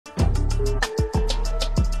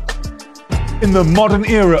In the modern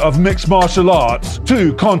era of mixed martial arts,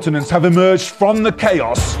 two continents have emerged from the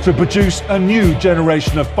chaos to produce a new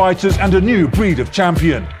generation of fighters and a new breed of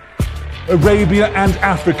champion. Arabia and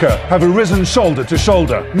Africa have arisen shoulder to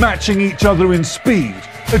shoulder, matching each other in speed,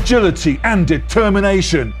 agility and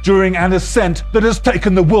determination during an ascent that has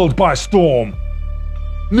taken the world by storm.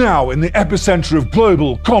 Now in the epicenter of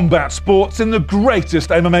global combat sports in the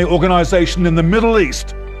greatest MMA organization in the Middle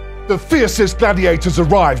East, the fiercest gladiators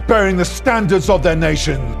arrive bearing the standards of their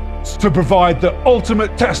nations to provide the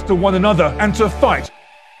ultimate test to one another and to fight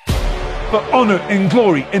for honor and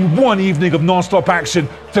glory in one evening of non-stop action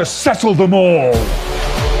to settle them all.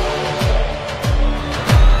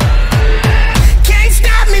 Can't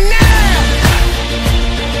stop me now.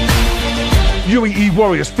 UAE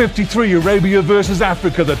Warriors 53 Arabia versus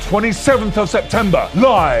Africa, the 27th of September,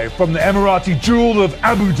 live from the Emirati jewel of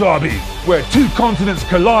Abu Dhabi, where two continents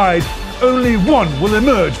collide, only one will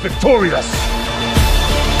emerge victorious.